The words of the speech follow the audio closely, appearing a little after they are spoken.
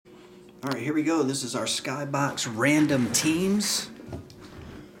Alright, here we go. This is our Skybox random teams.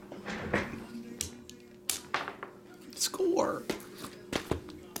 Score!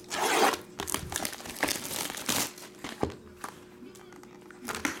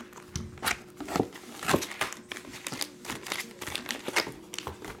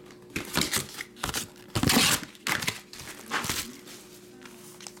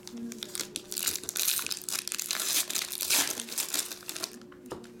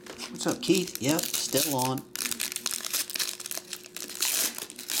 What's up, Keith? Yep, still on.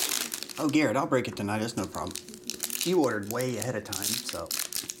 Oh, Garrett, I'll break it tonight. That's no problem. You ordered way ahead of time, so.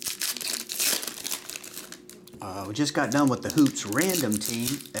 We just got done with the Hoops random team,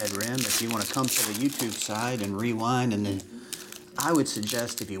 Edrim. If you want to come to the YouTube side and rewind, and then I would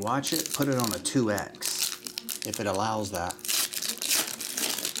suggest if you watch it, put it on a 2x, if it allows that.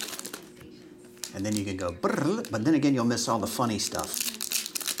 And then you can go, but then again, you'll miss all the funny stuff.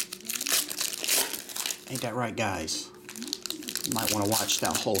 Ain't that right, guys? You might want to watch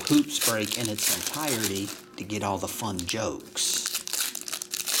that whole Hoops break in its entirety to get all the fun jokes.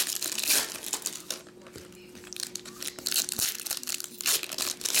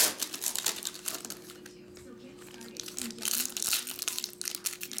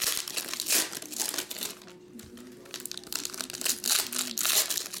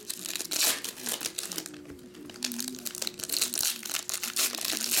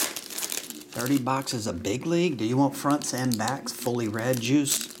 $30 of Big League. Do you want fronts and backs fully red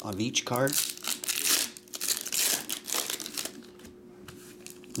juice of each card?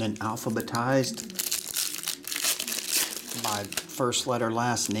 Then alphabetized by first letter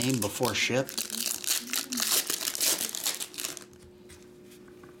last name before ship.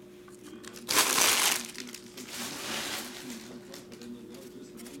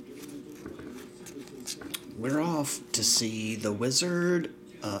 We're off to see the Wizard.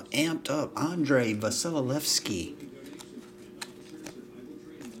 Amped up Andrei Vasilevsky.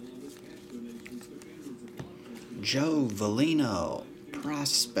 Joe Valino,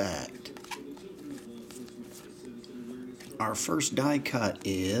 prospect. Our first die cut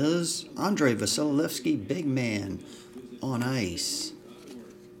is Andrei Vasilevsky, big man on ice.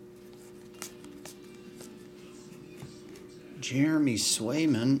 Jeremy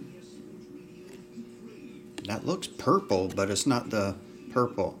Swayman. That looks purple, but it's not the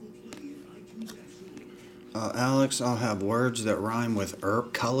purple. Alex, I'll have words that rhyme with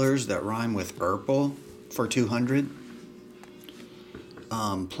colors that rhyme with purple for 200.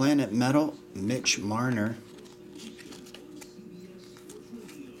 Planet Metal, Mitch Marner.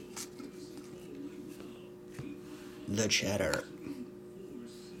 The Cheddar,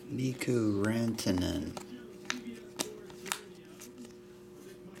 Miku Rantanen.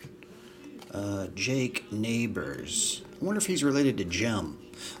 Jake Neighbors. I wonder if he's related to Jim.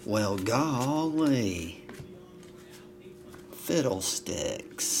 Well, golly.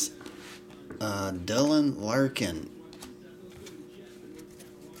 Fiddlesticks. Dylan Larkin.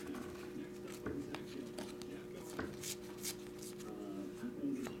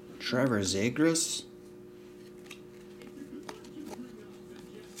 Trevor Zegras.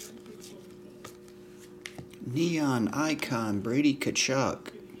 Neon Icon Brady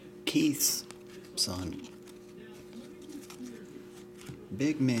Kachuk. Keith's son.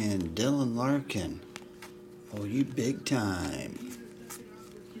 Big man Dylan Larkin. Oh, you big time.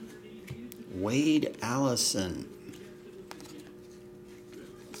 Wade Allison.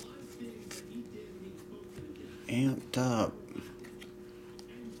 Amped up.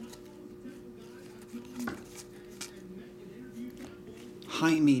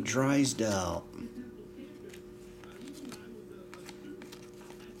 Jaime Drysdale.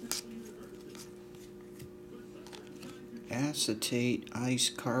 Acetate Ice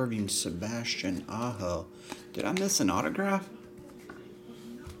Carving Sebastian Aho. Did I miss an autograph?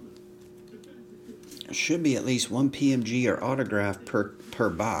 There should be at least one PMG or autograph per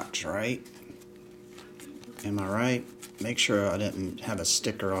box, right? Am I right? Make sure I didn't have a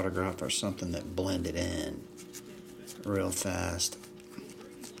sticker autograph or something that blended in real fast.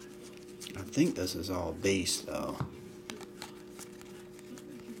 I think this is all base though.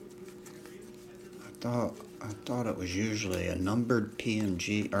 I thought it was usually a numbered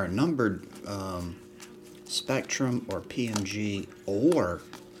PMG or a numbered Spectrum or PMG or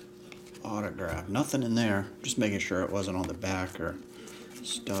autograph. Nothing in there. Just making sure it wasn't on the back or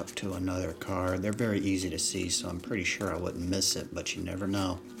stuck to another card. They're very easy to see, so I'm pretty sure I wouldn't miss it, but you never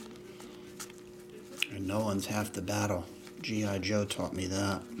know. And no one's half the battle. G.I. Joe taught me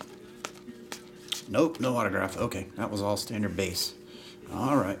that. Nope, no autograph. Okay, that was all standard base.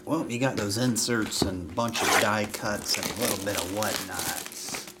 Alright, well, you got those inserts and a bunch of die cuts and a little bit of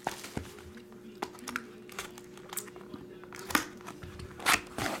whatnots.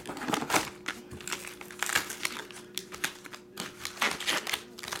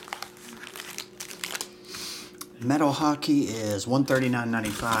 Metal Hockey is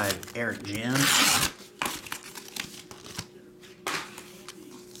 $139.95. Eric Jim.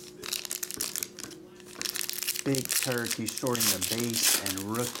 Big Turkey sorting the base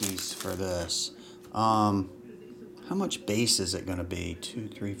and rookies for this. How much base is it going to be? 2,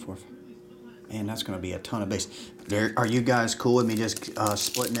 3, 4, 5. Man, that's going to be a ton of base. Are you guys cool with me just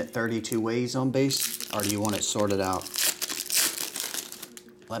splitting it 32 ways on base? Or do you want it sorted out?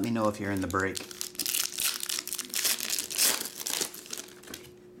 Let me know if you're in the break.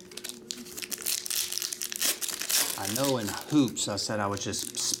 I know in hoops I said I was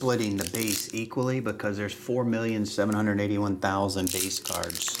just splitting the base equally because there's 4,781,000 base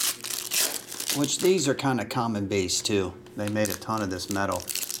cards. Which these are kind of common base too. They made a ton of this metal.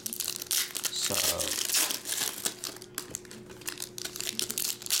 So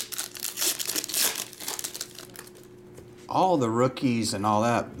all the rookies and all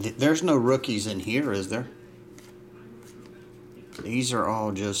that. There's no rookies in here, is there? These are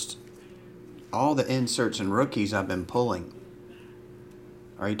all just all the inserts and rookies I've been pulling.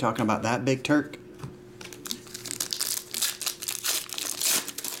 Are you talking about that, Big Turk?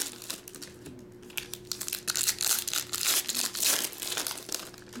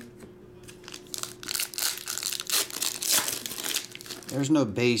 There's no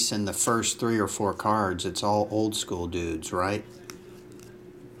base in the first 3 or 4 cards. It's all old school dudes, right?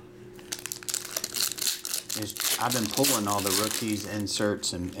 I've been pulling all the rookies,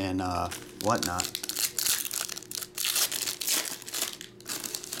 inserts, and whatnot.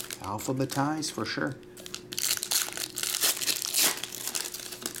 Alphabetized for sure.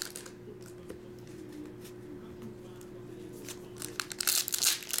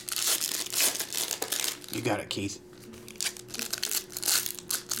 You got it, Keith.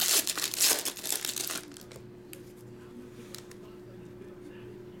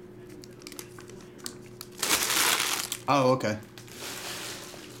 Oh, okay.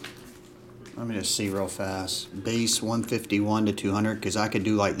 Let me just see real fast. Base 151 to 200, because I could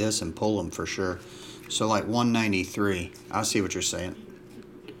do like this and pull them for sure. So like 193. I see what you're saying.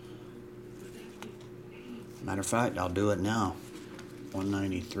 Matter of fact, I'll do it now.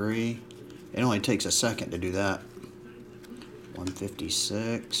 193. It only takes a second to do that.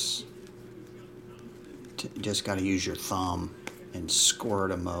 156. Just got to use your thumb and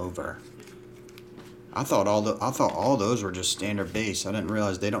squirt them over. I thought all those were just standard base. I didn't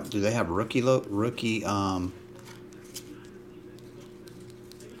realize they don't. Do they have rookie? Well,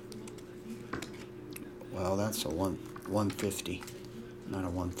 that's a 150, not a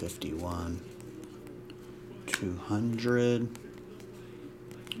 151. 200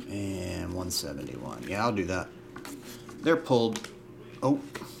 and 171. Yeah, I'll do that. They're pulled. Oh.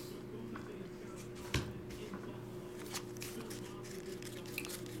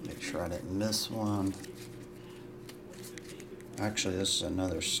 Sure I didn't miss one. Actually, this is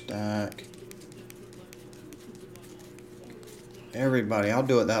another stack. Everybody, I'll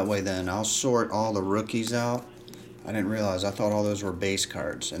do it that way then. I'll sort all the rookies out. I didn't realize. I thought all those were base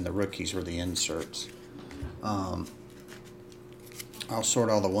cards and the rookies were the inserts. I'll sort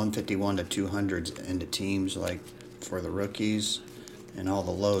all the 151 to 200s into teams like for the rookies, and all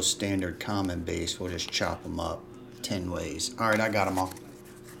the low standard common base, we'll just chop them up 10 ways. All right, I got them all.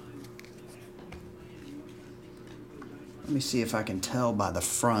 Let me see if I can tell by the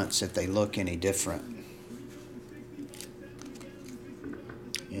fronts if they look any different.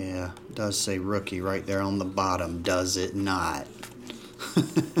 Yeah, it does say rookie right there on the bottom, does it not?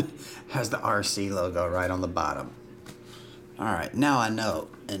 Has the RC logo right on the bottom. Alright, now I know,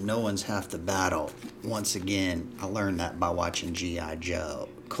 and no one's half the battle. Once again, I learned that by watching G.I. Joe.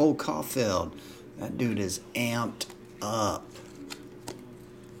 Cole Caulfield, that dude is amped up.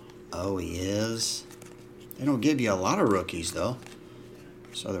 Oh, he is? They don't give you a lot of rookies, though.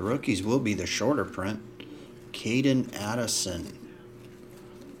 So the rookies will be the shorter print. Caden Addison.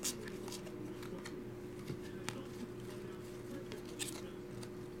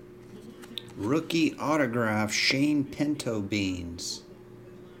 Rookie autograph, Shane Pinto Beans.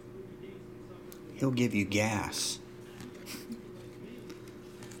 He'll give you gas.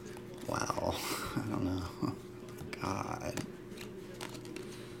 Wow. I don't know. God.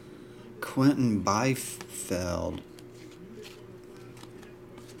 Quentin Byfeld.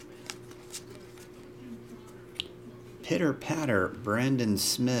 Pitter Patter, Brandon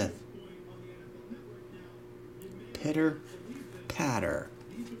Smith. Pitter Patter.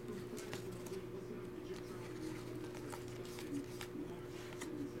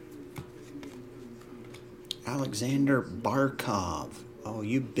 Alexander Barkov. Oh,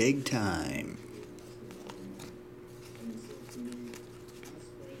 you big time.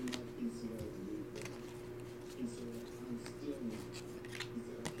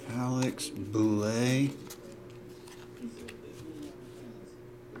 Alex Boulay.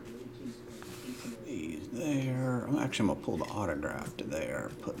 He's there. Actually, I'm going to pull the autograph to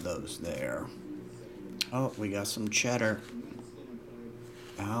there. Put those there. Oh, we got some cheddar.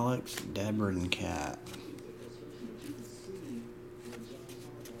 Alex Debrincat.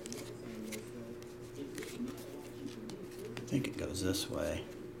 I think it goes this way.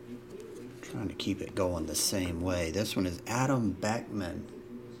 I'm trying to keep it going the same way. This one is Adam Beckman.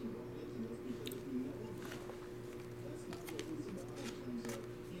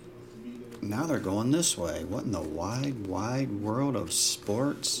 Now they're going this way. What in the wide world of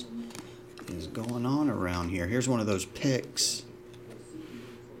sports is going on around here? Here's one of those picks.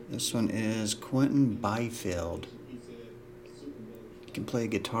 This one is Quentin Byfield. You can play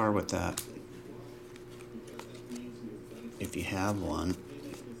guitar with that if you have one.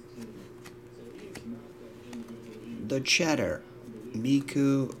 The Cheddar,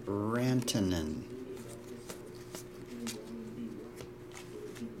 Miku Rantanen.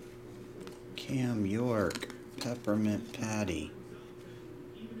 Cam York, Peppermint Patty.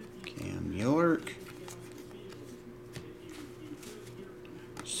 Cam York.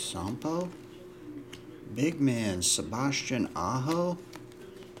 Sampo. Big Man, Sebastian Aho.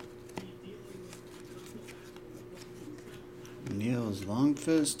 Niels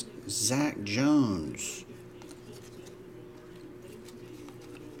Longfist. Zach Jones.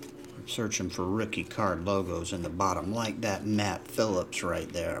 I'm searching for rookie card logos in the bottom, like that Matt Phillips right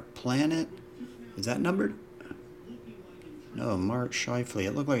there. Planet. Is that numbered? No, Mark Scheifele.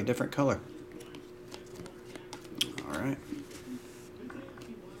 It looked like a different color. Alright.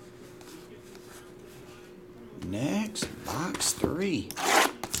 Next, box 3.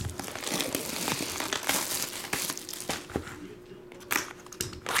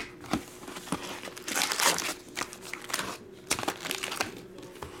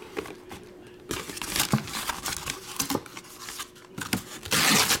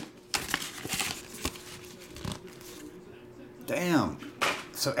 Damn.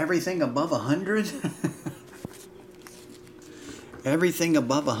 So everything above 100? Everything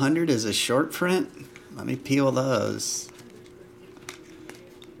above 100 is a short print? Let me peel those.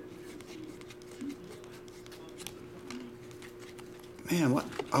 Man, what?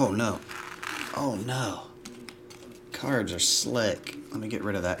 Oh, no. Oh, no. Cards are slick. Let me get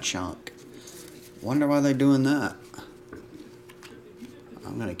rid of that chunk. Wonder why they're doing that.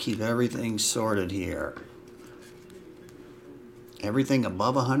 I'm going to keep everything sorted here. Everything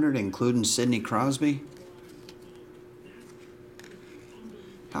above 100, including Sidney Crosby?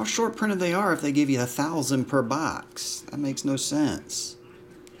 How short printed they are if they give you 1,000 per box? That makes no sense.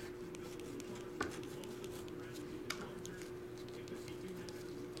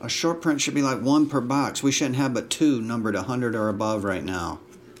 A short print should be like 1 per box. We shouldn't have but 2 numbered 100 or above right now.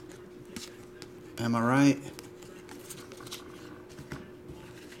 Am I right?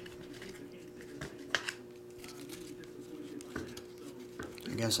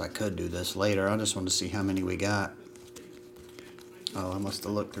 I guess I could do this later. I just want to see how many we got. Oh, I must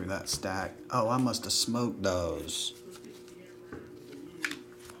have looked through that stack. Oh, I must have smoked those.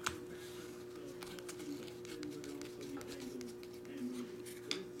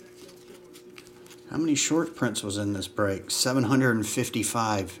 How many short prints was in this break?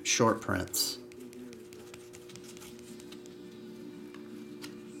 755 short prints.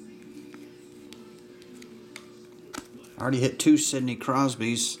 I already hit 2 Sidney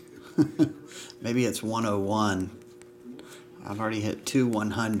Crosbys. Maybe it's 101. I've already hit 2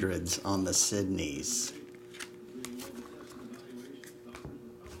 100s on the Sidneys.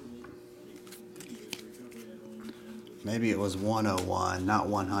 Maybe it was 101, not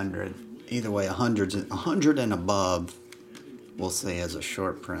 100. Either way, 100 and above, we'll say as a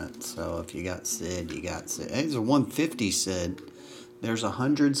short print. So if you got Sid, you got Sid. Hey, there's a 150 Sid. There's a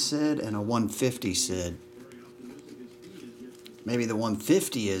 100 Sid and a 150 Sid. Maybe the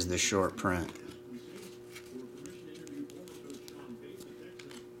 150 is the short print.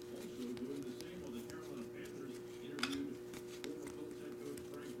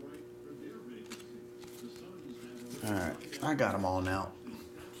 Alright, I got them all now.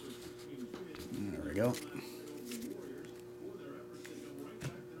 There we go.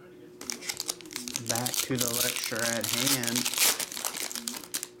 Back to the lecture at hand.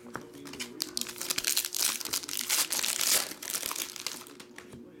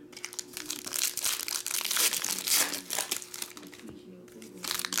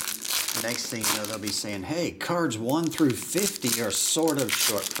 Next thing you know, they'll be saying, hey, cards 1 through 50 are sort of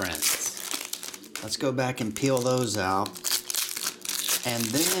short prints. Let's go back and peel those out. And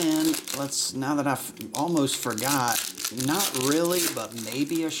then, now that I almost forgot, not really, but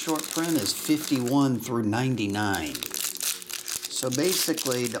maybe a short print is 51 through 99. So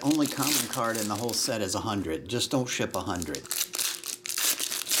basically, the only common card in the whole set is 100. Just don't ship 100.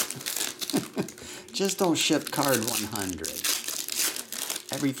 Just don't ship card 100.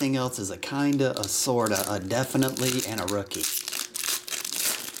 Everything else is a kinda, a sorta, a definitely, and a rookie.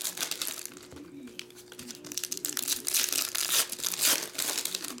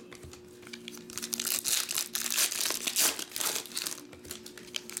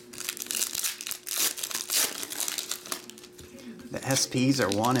 The SPs are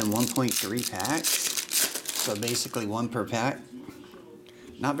 1 and 1.3 packs. So basically 1 per pack.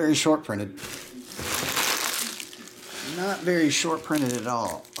 Not very short printed. Not very short printed at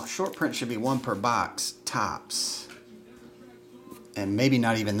all. A short print should be 1 per box, tops. And maybe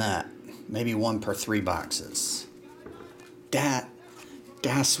not even that. Maybe 1 per 3 boxes.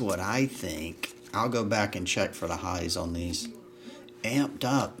 That's what I think. I'll go back and check for the highs on these. Amped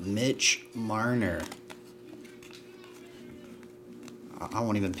up, Mitch Marner. I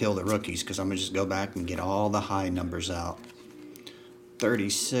won't even peel the rookies because I'm going to just go back and get all the high numbers out.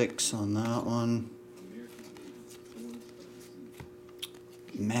 36 on that one.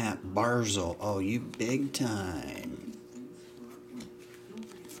 Matt Barzil. Oh, you big time.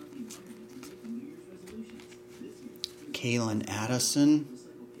 Kalen Addison.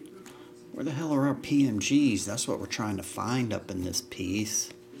 Where the hell are our PMGs? That's what we're trying to find up in this piece.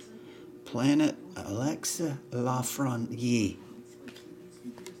 Planet Alexa Lafreniere.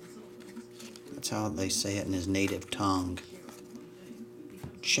 That's how they say it in his native tongue.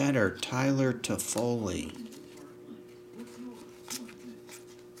 Cheddar Tyler Toffoli.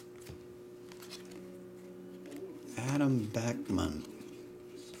 Adam Beckman.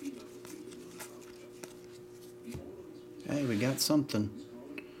 Hey, we got something.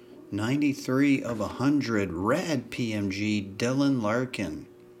 93 of 100. Red PMG, Dylan Larkin.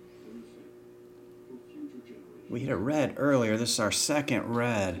 We hit a red earlier. This is our second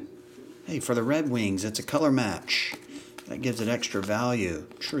red. Hey, for the Red Wings, it's a color match. That gives it extra value.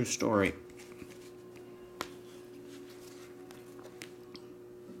 True story.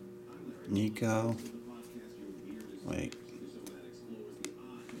 Nico. Wait.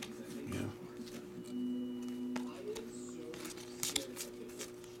 Yeah.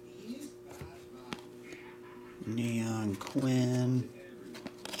 Neon Quinn.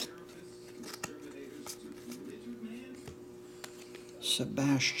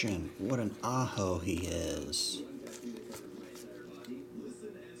 Sebastian. What an aho he is.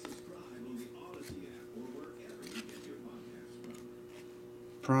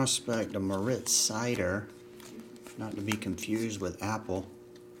 Prospect of Moritz Seider. Not to be confused with Apple.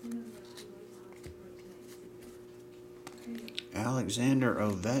 Alexander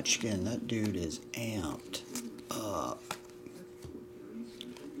Ovechkin. That dude is amped up.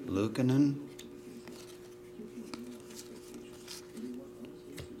 Luukkonen.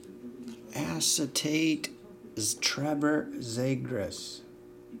 Acetate is Trevor Zegras.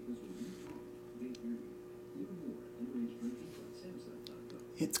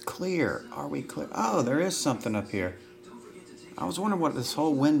 It's clear. Are we clear? Oh, there is something up here. I was wondering what this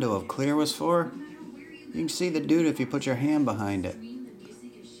whole window of clear was for. You can see the dude if you put your hand behind it.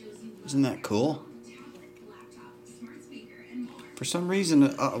 Isn't that cool? For some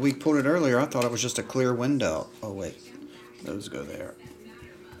reason, we pulled it earlier. I thought it was just a clear window. Oh, wait. Those go there.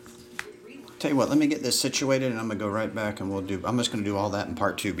 Tell you what, let me get this situated and I'm going to go right back and I'm just going to do all that in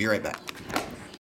part 2. Be right back.